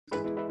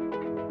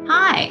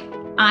Hi,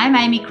 I'm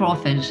Amy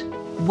Crawford.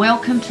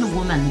 Welcome to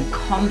Woman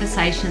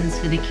Conversations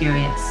for the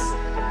Curious,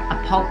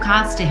 a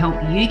podcast to help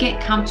you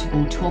get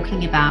comfortable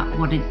talking about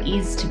what it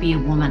is to be a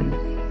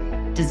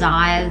woman,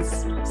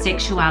 desires,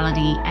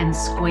 sexuality, and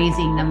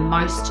squeezing the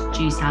most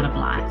juice out of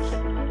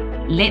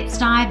life. Let's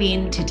dive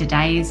into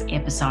today's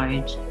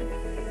episode.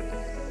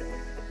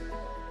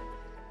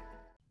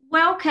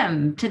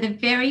 Welcome to the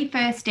very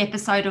first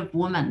episode of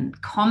Woman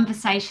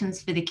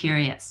Conversations for the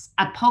Curious,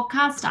 a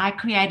podcast I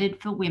created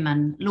for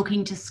women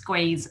looking to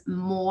squeeze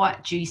more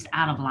juice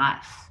out of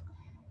life.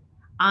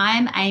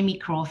 I'm Amy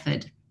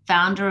Crawford,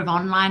 founder of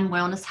Online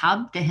Wellness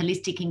Hub, The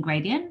Holistic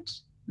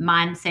Ingredient,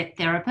 mindset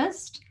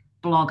therapist,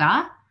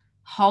 blogger,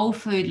 whole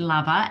food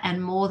lover,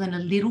 and more than a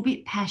little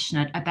bit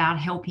passionate about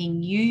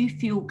helping you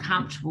feel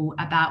comfortable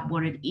about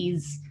what it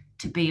is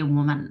to be a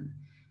woman.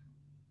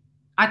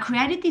 I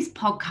created this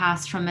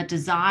podcast from a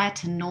desire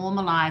to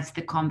normalize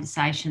the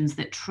conversations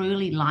that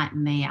truly light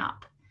me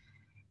up.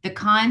 The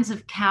kinds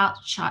of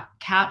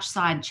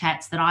couchside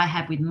chats that I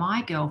have with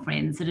my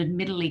girlfriends that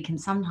admittedly can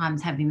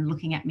sometimes have them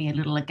looking at me a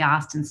little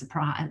aghast and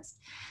surprised.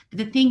 But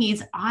the thing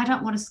is, I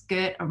don't want to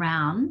skirt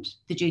around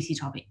the juicy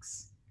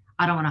topics.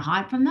 I don't want to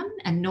hide from them,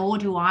 and nor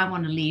do I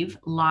want to live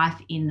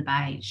life in the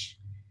beige.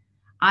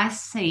 I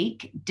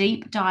seek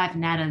deep dive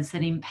natters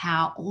that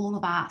empower all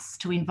of us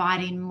to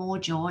invite in more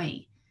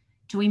joy,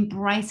 to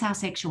embrace our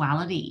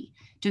sexuality,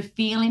 to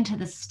feel into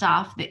the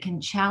stuff that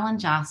can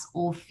challenge us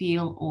or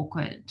feel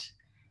awkward.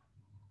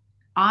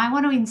 I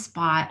want to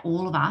inspire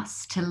all of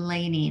us to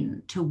lean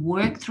in, to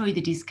work through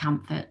the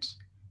discomfort,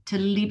 to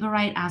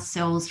liberate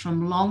ourselves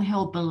from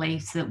long-held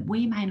beliefs that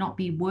we may not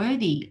be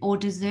worthy or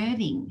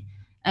deserving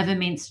of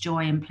immense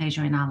joy and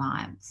pleasure in our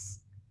lives.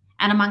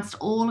 And amongst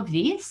all of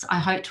this, I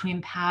hope to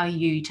empower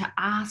you to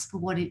ask for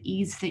what it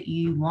is that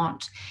you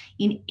want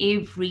in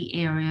every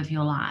area of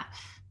your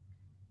life.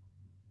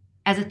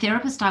 As a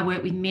therapist, I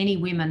work with many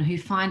women who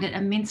find it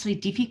immensely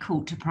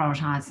difficult to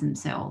prioritise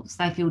themselves.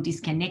 They feel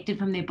disconnected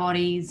from their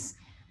bodies.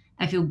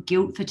 They feel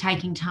guilt for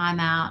taking time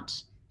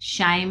out,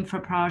 shame for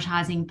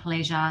prioritising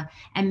pleasure,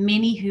 and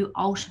many who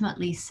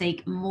ultimately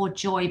seek more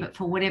joy, but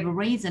for whatever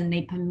reason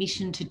need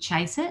permission to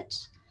chase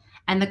it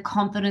and the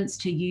confidence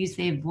to use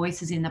their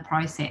voices in the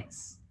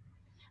process.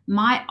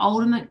 My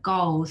ultimate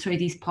goal through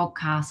this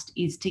podcast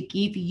is to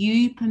give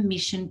you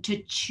permission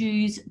to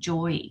choose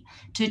joy,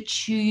 to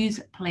choose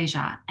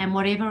pleasure, and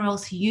whatever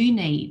else you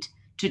need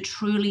to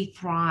truly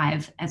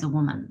thrive as a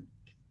woman.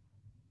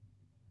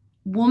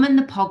 Woman,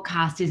 the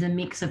podcast, is a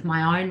mix of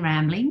my own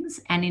ramblings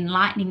and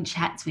enlightening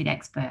chats with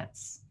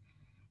experts.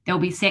 There'll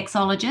be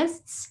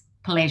sexologists,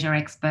 pleasure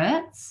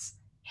experts,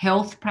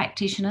 health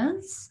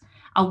practitioners,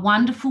 a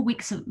wonderful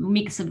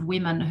mix of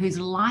women whose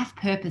life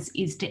purpose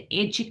is to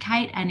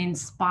educate and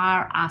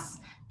inspire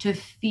us to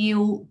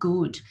feel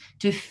good,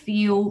 to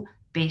feel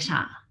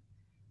better.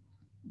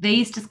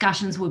 These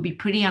discussions will be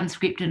pretty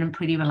unscripted and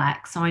pretty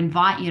relaxed, so I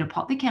invite you to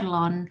pop the kettle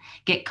on,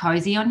 get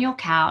cozy on your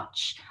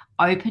couch,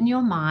 open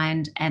your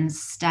mind, and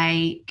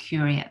stay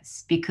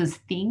curious because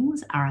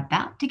things are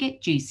about to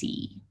get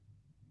juicy.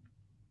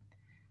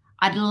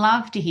 I'd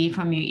love to hear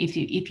from you if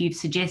you've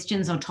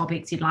suggestions or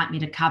topics you'd like me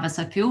to cover.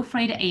 So feel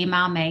free to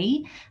email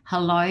me,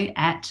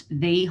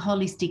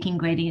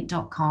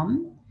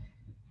 hello@theholistic-ingredient.com.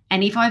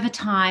 And if over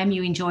time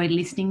you enjoyed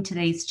listening to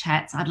these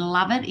chats, I'd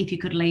love it if you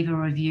could leave a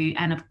review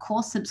and of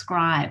course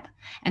subscribe.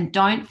 And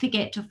don't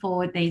forget to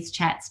forward these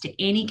chats to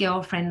any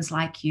girlfriends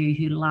like you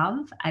who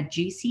love a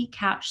juicy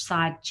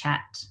couchside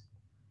chat.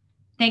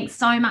 Thanks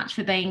so much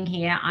for being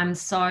here. I'm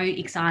so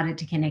excited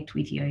to connect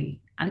with you.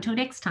 Until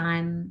next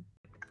time.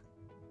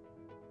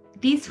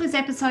 This was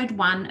episode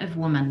 1 of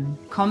Woman,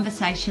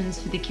 Conversations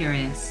for the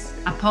Curious,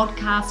 a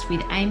podcast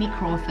with Amy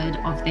Crawford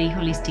of The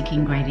Holistic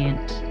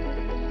Ingredient.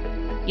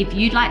 If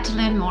you'd like to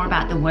learn more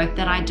about the work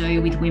that I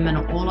do with women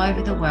all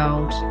over the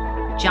world,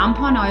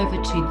 jump on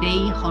over to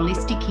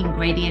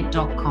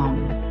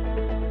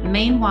theholistic-ingredient.com.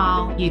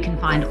 Meanwhile, you can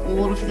find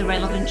all of the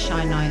relevant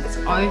show notes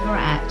over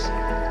at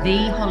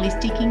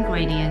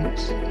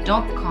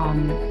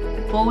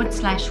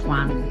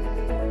theholistic-ingredient.com/1.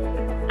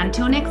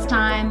 Until next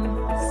time,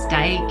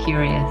 stay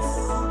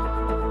curious.